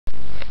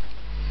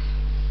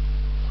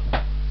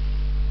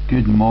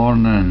Good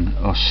morning,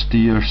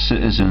 austere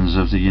citizens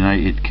of the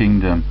United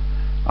Kingdom.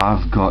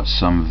 I've got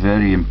some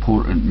very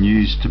important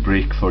news to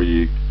break for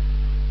you.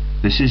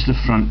 This is the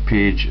front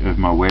page of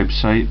my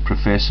website,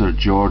 Professor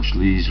George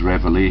Lee's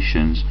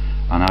Revelations,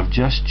 and I've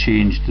just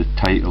changed the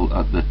title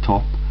at the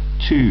top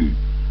to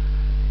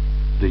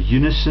 "The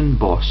Unison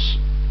boss,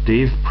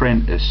 Dave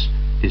Prentice,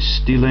 is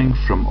stealing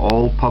from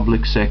all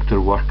public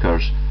sector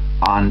workers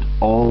and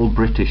all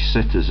British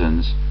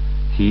citizens.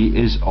 He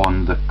is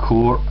on the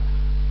court,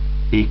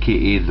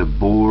 aka the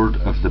board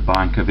of the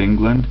Bank of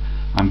England."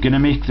 I'm going to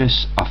make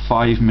this a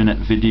 5-minute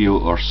video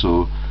or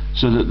so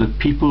that the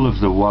people of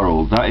the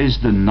world, that is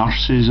the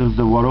nurses of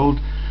the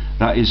world,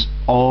 that is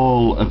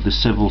all of the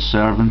civil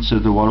servants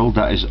of the world,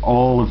 that is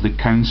all of the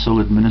council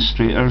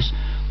administrators,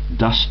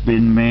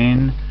 dustbin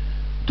men,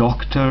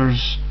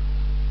 doctors,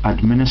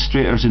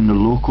 administrators in the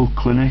local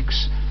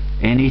clinics,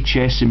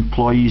 NHS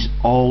employees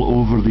all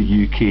over the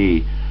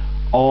UK,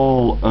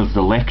 all of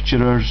the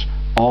lecturers,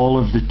 all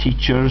of the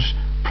teachers,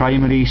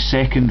 primary,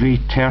 secondary,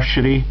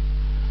 tertiary,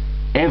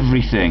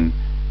 everything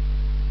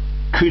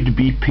could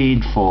be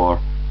paid for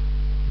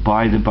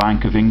by the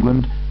Bank of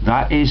England.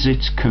 That is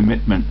its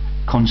commitment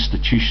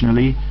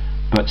constitutionally,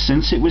 but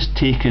since it was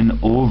taken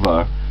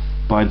over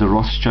by the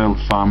Rothschild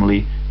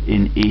family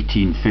in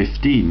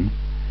 1815,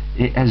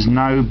 it has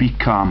now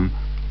become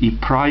a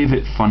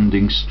private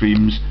funding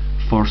streams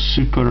for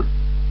super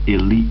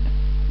elite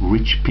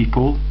rich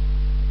people,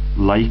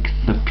 like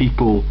the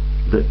people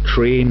that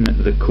train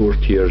the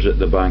courtiers at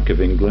the Bank of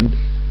England.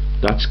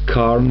 That's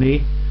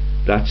Carney,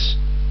 that's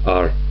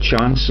our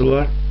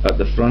Chancellor at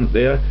the front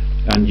there,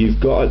 and you've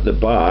got at the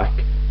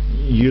back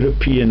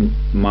European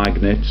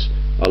magnates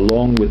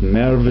along with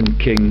Mervyn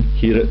King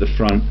here at the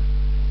front,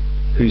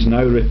 who's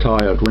now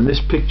retired. When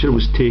this picture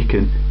was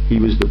taken, he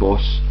was the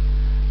boss.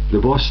 The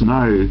boss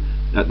now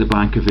at the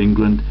Bank of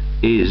England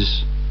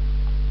is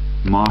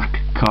Mark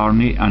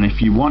Carney, and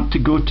if you want to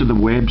go to the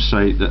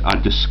website that I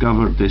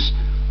discovered this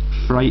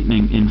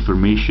frightening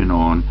information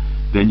on,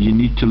 then you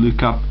need to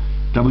look up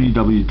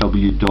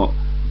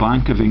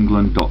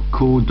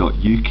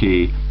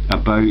www.bankofengland.co.uk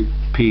about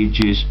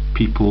pages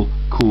people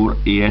core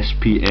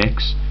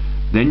ASPX.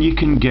 Then you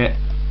can get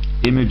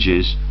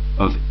images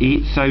of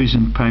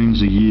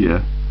 £8,000 a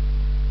year.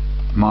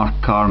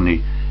 Mark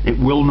Carney. It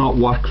will not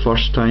work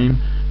first time.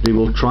 They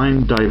will try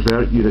and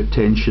divert your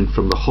attention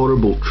from the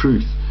horrible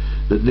truth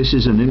that this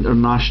is an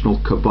international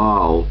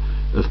cabal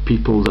of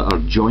people that are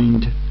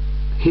joined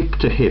hip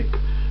to hip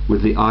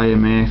with the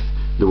IMF,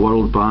 the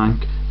World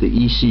Bank, the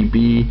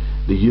ECB,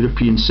 the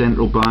European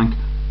Central Bank.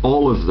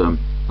 All of them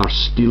are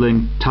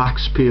stealing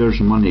taxpayers'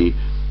 money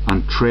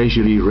and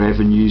treasury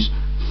revenues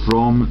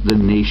from the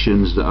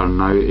nations that are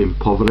now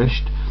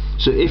impoverished.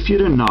 So if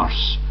you're a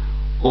nurse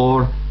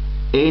or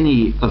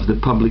any of the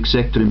public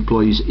sector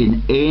employees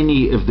in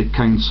any of the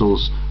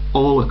councils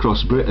all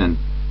across Britain,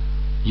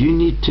 you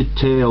need to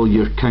tell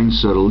your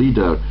council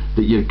leader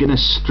that you're going to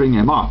string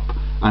him up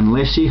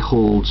unless he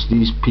holds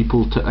these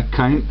people to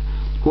account.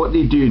 What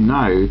they do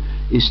now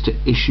is to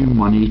issue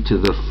money to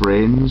their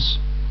friends,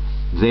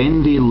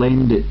 then they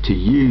lend it to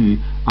you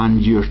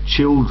and your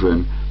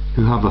children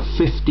who have a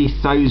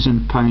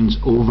 £50,000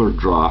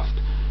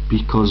 overdraft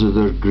because of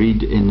their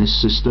greed in this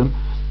system.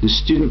 The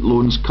student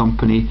loans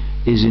company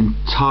is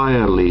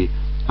entirely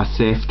a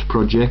theft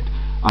project,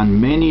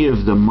 and many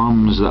of the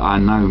mums that I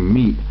now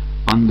meet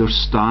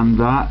understand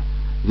that.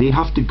 They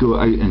have to go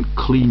out and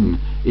clean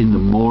in the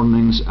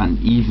mornings and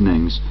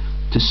evenings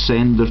to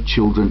send their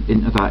children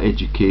into that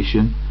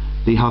education.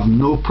 They have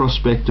no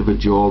prospect of a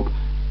job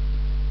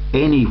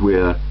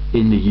anywhere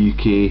in the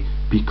UK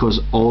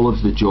because all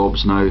of the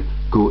jobs now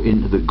go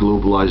into the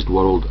globalised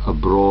world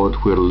abroad,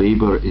 where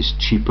labour is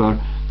cheaper,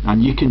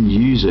 and you can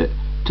use it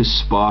to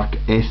spark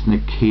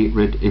ethnic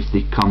hatred if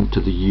they come to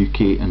the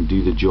UK and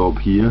do the job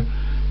here.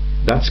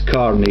 That's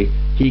Carney.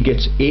 He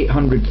gets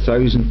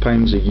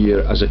 £800,000 a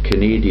year as a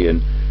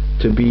Canadian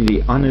to be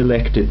the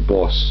unelected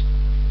boss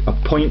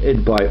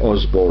appointed by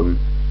Osborne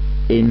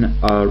in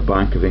our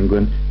Bank of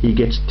England. He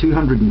gets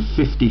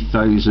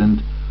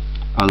 £250,000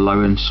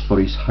 allowance for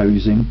his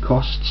housing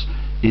costs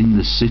in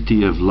the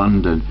City of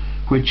London,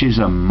 which is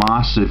a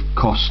massive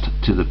cost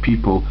to the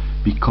people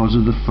because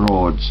of the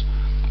frauds.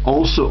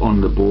 Also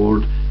on the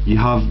board you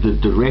have the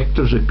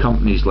directors of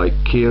companies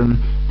like Cairn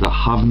that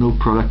have no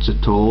products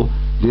at all.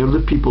 They're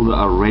the people that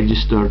are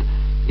registered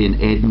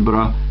in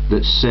Edinburgh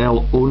that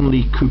sell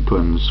only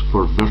coupons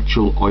for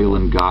virtual oil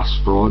and gas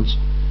frauds.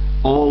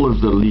 All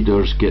of the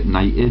leaders get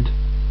knighted,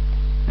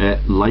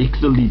 like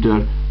the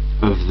leader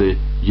of the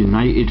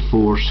United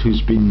Force,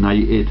 who's been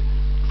knighted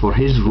for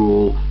his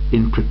role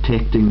in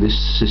protecting this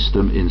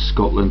system in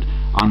Scotland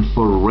and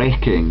for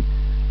wrecking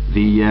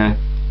the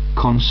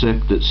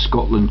concept that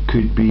Scotland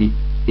could be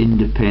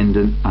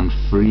independent and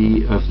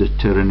free of the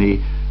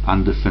tyranny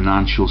and the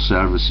financial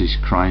services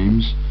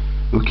crimes.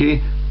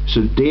 Okay,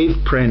 so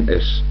Dave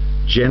Prentice,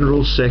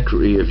 General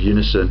Secretary of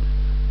Unison,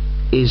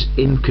 is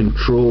in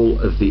control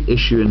of the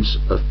issuance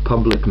of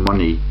public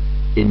money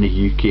in the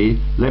UK.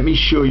 Let me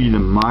show you the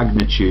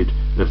magnitude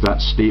of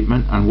that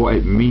statement and what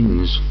it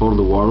means for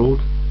the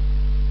world.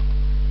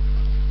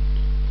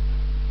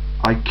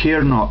 I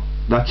care not,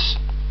 that's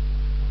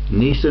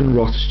Nathan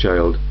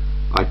Rothschild,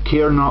 I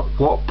care not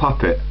what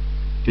puppet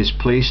is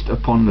placed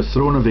upon the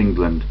throne of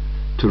England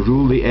to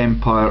rule the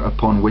empire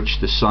upon which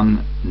the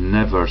sun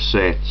never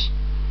sets.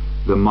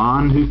 The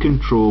man who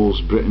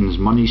controls Britain's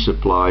money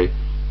supply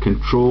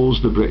controls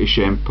the British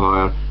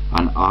Empire,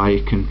 and I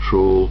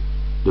control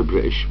the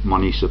British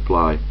money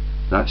supply.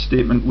 That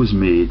statement was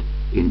made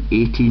in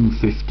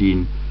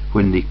 1815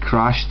 when they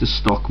crashed the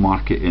stock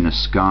market in a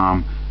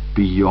scam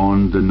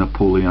beyond the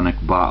Napoleonic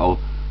battle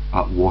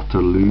at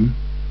Waterloo.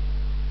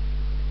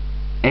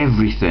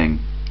 Everything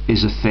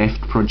is a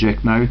theft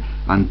project now,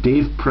 and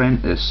Dave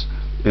Prentice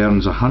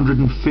earns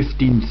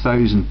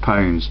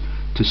 £115,000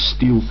 to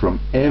steal from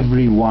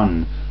every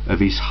one of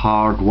his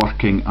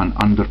hard-working and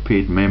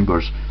underpaid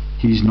members.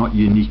 He's not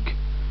unique.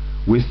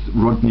 With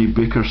Rodney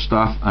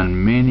Bickerstaff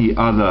and many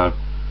other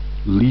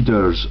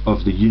leaders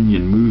of the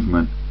union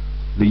movement,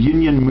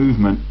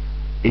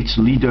 its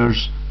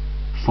leaders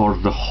for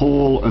the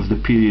whole of the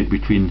period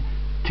between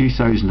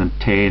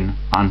 2010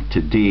 and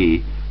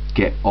today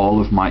get all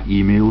of my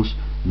emails.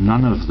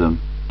 None of them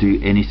do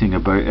anything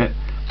about it.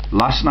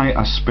 Last night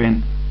I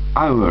spent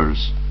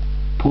hours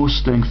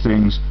posting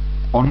things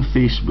on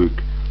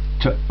Facebook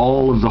to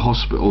all of the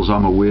hospitals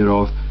I'm aware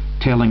of,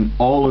 telling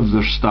all of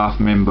their staff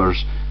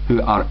members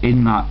who are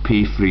in that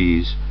pay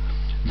freeze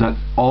that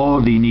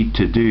all they need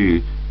to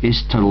do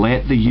is to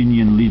let the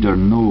union leader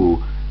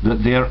know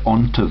that they're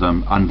onto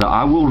them, and that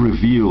I will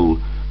reveal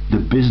the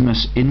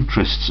business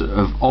interests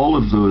of all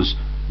of those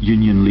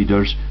union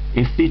leaders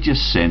if they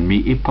just send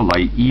me a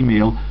polite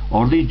email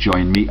or they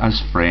join me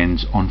as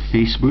friends on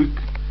Facebook.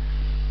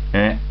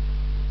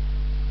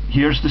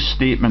 Here's the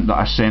statement that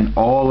I sent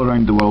all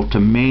around the world to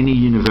many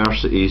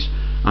universities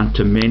and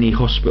to many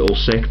hospital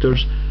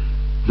sectors.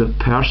 The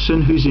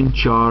person who's in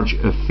charge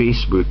of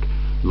Facebook,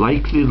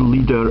 like the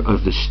leader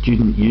of the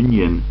student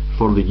union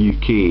for the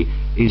UK,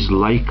 is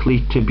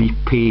likely to be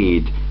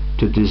paid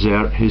to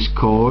desert his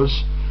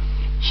cause.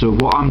 So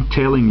what I'm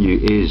telling you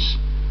is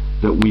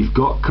that we've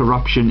got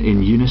corruption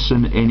in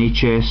Unison,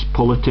 NHS,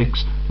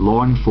 politics,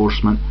 law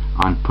enforcement,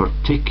 and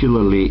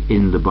particularly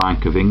in the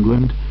Bank of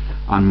England.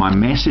 And my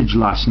message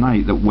last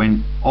night that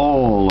went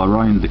all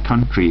around the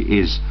country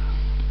is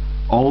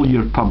all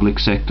your public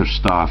sector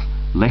staff,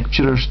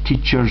 lecturers,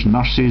 teachers,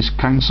 nurses,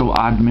 council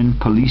admin,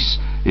 police,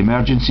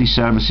 emergency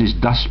services,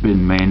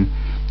 dustbin men,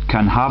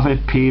 can have a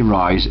pay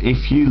rise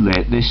if you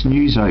let this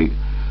news out.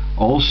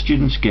 All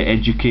students get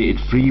educated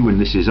free when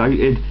this is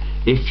outed.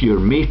 If your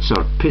mates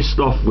are pissed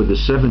off with the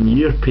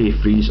 7-year pay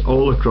freeze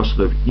all across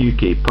the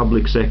UK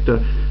public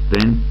sector,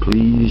 then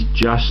please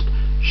just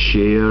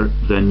share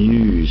the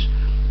news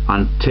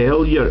and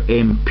tell your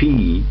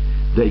MP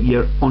that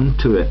you're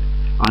onto it,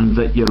 and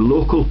that your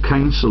local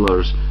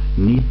councillors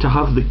need to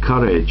have the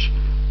courage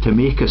to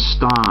make a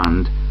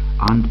stand,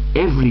 and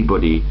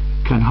everybody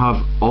can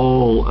have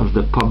all of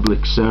the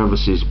public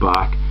services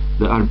back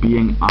that are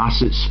being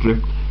asset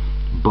stripped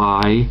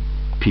by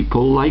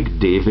people like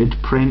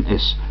David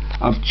Prentice.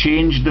 I've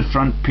changed the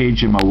front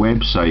page of my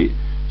website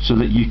so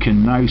that you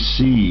can now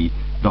see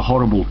the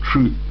horrible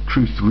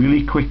truth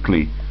really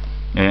quickly,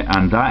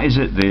 and that is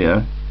it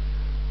there.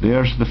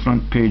 There's the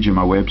front page of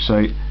my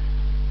website.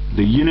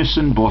 The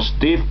Unison boss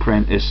Dave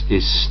Prentice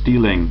is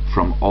stealing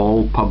from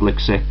all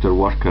public sector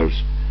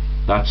workers.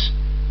 That's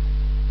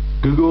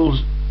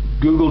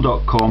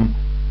google.com,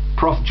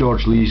 Prof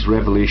George Lee's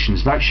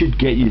Revelations. That should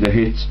get you the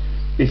hits.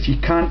 If you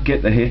can't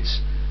get the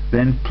hits,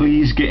 then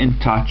please get in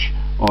touch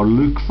or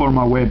look for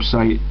my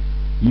website,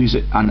 use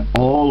it, and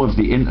all of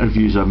the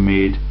interviews I've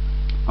made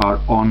are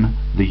on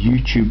the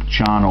YouTube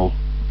channel.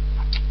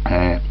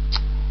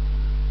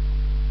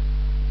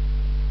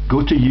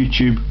 Go to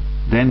YouTube,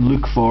 then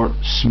look for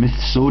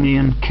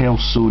Smithsonian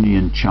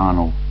Kelsonian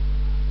channel.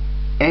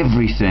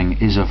 Everything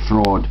is a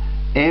fraud.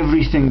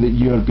 Everything that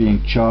you are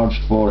being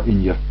charged for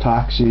in your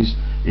taxes,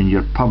 in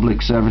your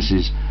public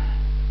services,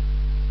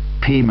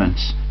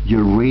 payments,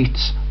 your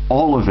rates,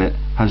 all of it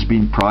has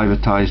been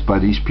privatised by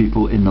these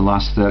people in the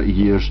last 30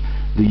 years.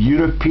 The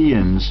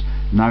Europeans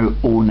now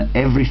own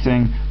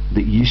everything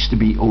that used to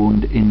be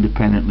owned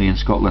independently in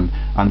Scotland,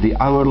 and the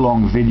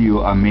hour-long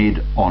video I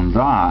made on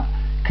that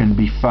can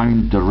be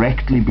found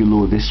directly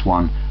below this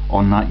one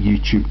on that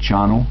YouTube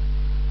channel.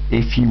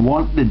 If you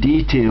want the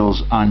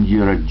details and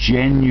you're a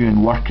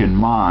genuine working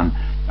man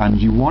and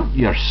you want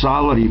your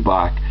salary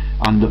back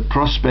and the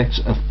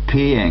prospects of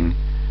paying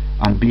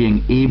and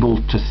being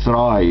able to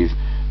thrive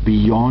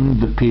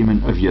beyond the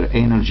payment of your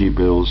energy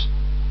bills,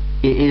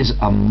 it is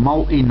a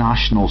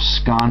multinational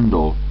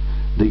scandal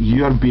that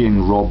you are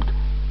being robbed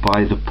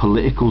by the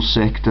political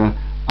sector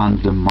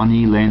and the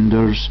money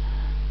lenders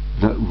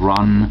that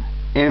run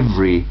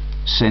every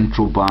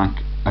central bank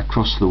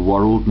across the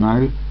world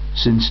now,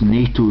 since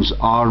NATO's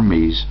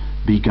armies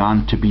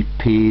began to be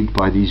paid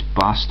by these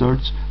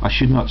bastards. I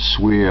should not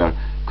swear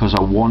because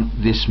I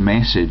want this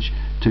message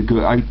to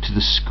go out to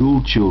the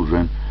school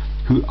children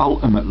who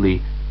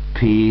ultimately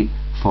pay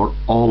for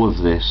all of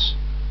this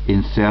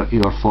in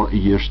 30 or 40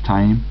 years'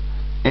 time.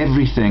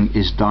 Everything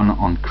is done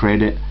on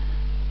credit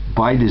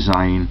by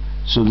design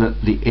so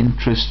that the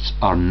interests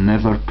are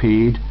never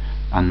paid,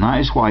 and that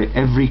is why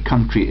every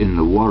country in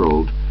the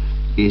world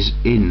is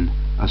in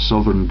a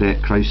sovereign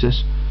debt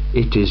crisis.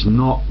 It is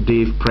not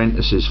Dave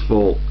Prentice's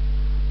fault.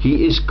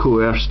 He is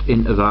coerced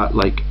into that,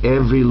 like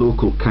every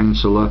local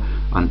councillor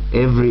and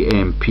every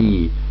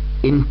MP,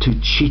 into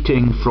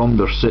cheating from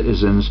their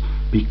citizens,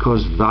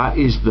 because that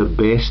is the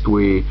best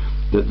way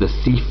that the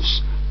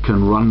thieves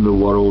can run the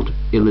world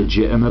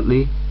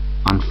illegitimately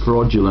and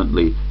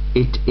fraudulently.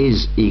 It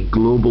is a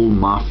global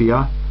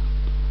mafia.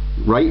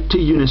 Write to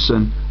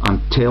Unison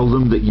and tell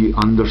them that you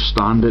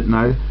understand it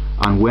now,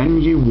 and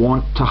when you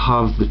want to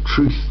have the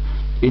truth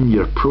in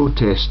your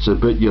protests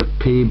about your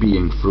pay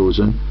being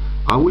frozen,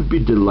 I would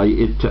be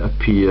delighted to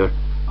appear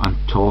and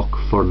talk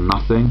for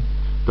nothing.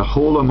 The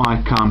whole of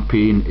my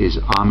campaign is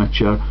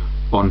amateur,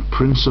 on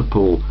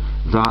principle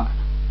that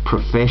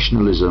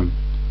professionalism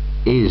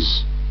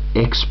is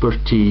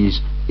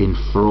expertise in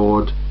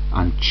fraud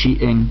and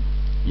cheating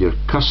your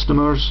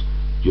customers,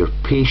 your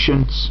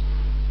patients,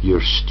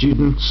 your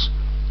students,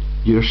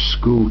 your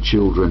school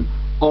children.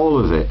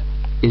 All of it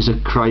is a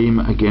crime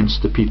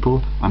against the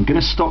people. I'm going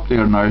to stop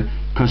there now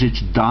because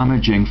it's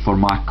damaging for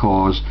my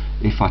cause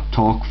if I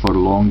talk for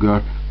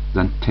longer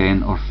than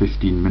 10 or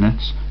 15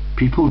 minutes.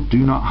 People do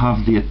not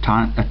have the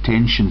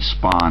attention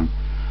span.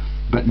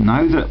 But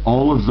now that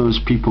all of those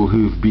people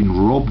who've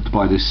been robbed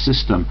by this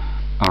system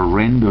are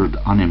rendered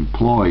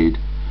unemployed,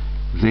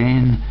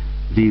 then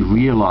they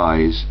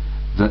realise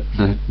that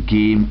the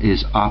game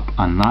is up,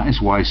 and that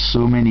is why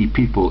so many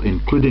people,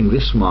 including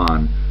this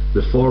man,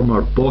 the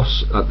former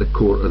boss at the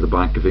court of the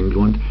Bank of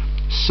England,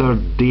 Sir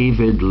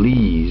David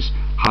Lees,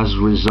 has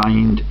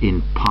resigned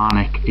in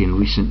panic in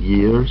recent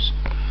years.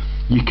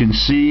 You can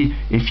see,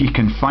 if you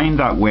can find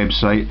that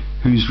website,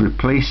 who's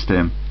replaced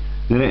him.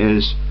 There it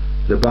is,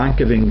 the Bank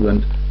of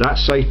England. That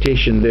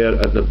citation there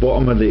at the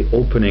bottom of the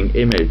opening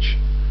image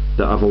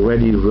that I've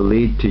already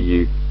relayed to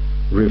you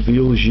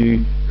reveals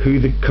you who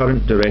the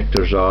current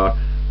directors are,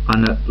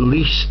 and at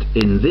least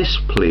in this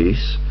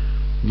place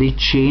they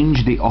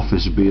change the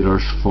office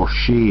bearers for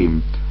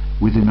shame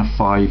within a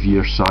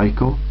 5-year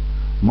cycle.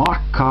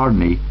 Mark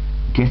Carney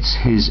gets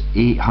his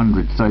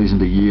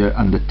 800,000 a year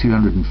and the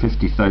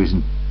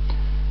 250,000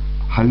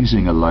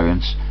 housing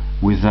allowance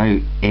without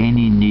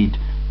any need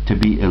to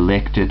be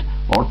elected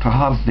or to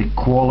have the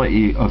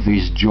quality of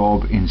his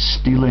job in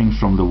stealing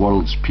from the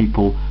world's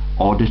people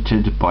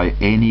audited by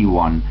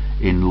anyone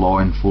in law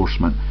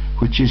enforcement,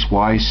 which is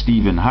why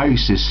Stephen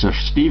House is Sir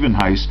Stephen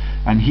House,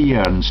 and he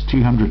earns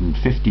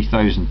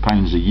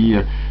 £250,000 a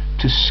year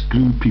to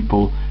screw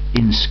people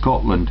in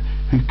Scotland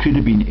who could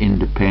have been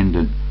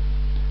independent.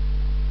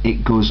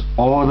 It goes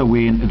all the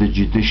way into the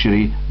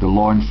judiciary, the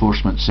law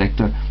enforcement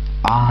sector,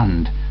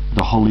 and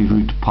the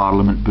Holyrood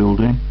Parliament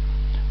building.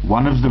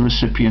 One of the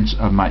recipients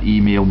of my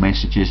email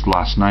messages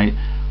last night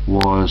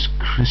was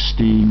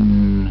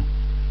Christine,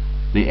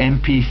 the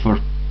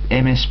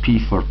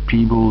MSP for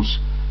Peebles.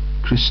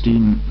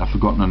 Christine, I've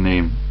forgotten her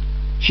name.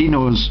 She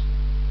knows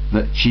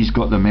that she's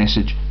got the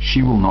message.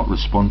 She will not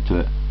respond to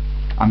it.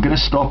 I'm going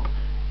to stop.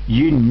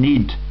 You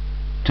need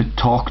to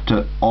talk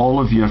to all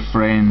of your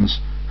friends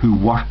who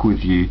work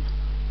with you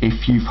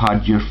if you've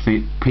had your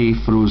pay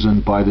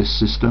frozen by this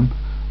system.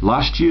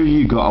 Last year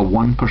you got a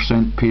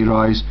 1% pay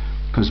rise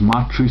because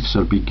my truths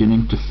are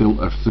beginning to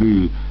filter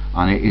through,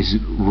 and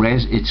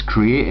it's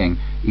creating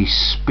a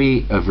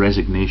spate of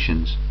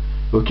resignations.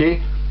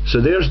 Okay,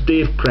 so there's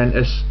Dave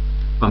Prentice.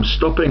 I'm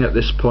stopping at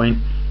this point.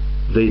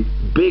 The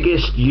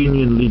biggest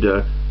union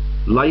leader,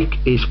 like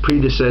his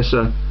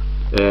predecessor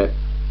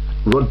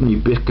Rodney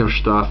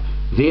Bickerstaff,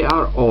 they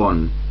are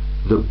on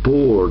the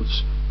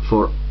boards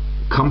for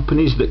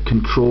companies that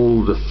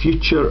control the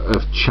future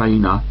of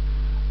China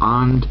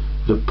and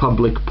the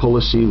Public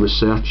Policy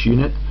Research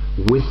Unit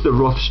with the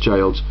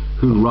Rothschilds,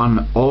 who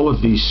run all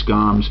of these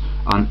scams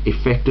and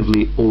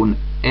effectively own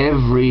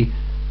every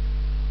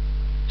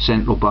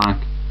central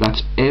bank.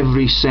 That's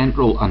every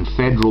central and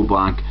federal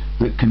bank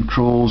that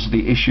controls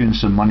the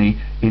issuance of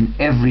money in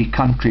every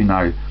country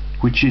now,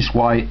 which is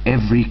why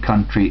every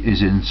country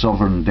is in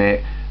sovereign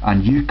debt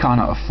and you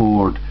cannot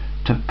afford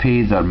to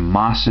pay their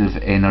massive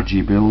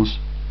energy bills.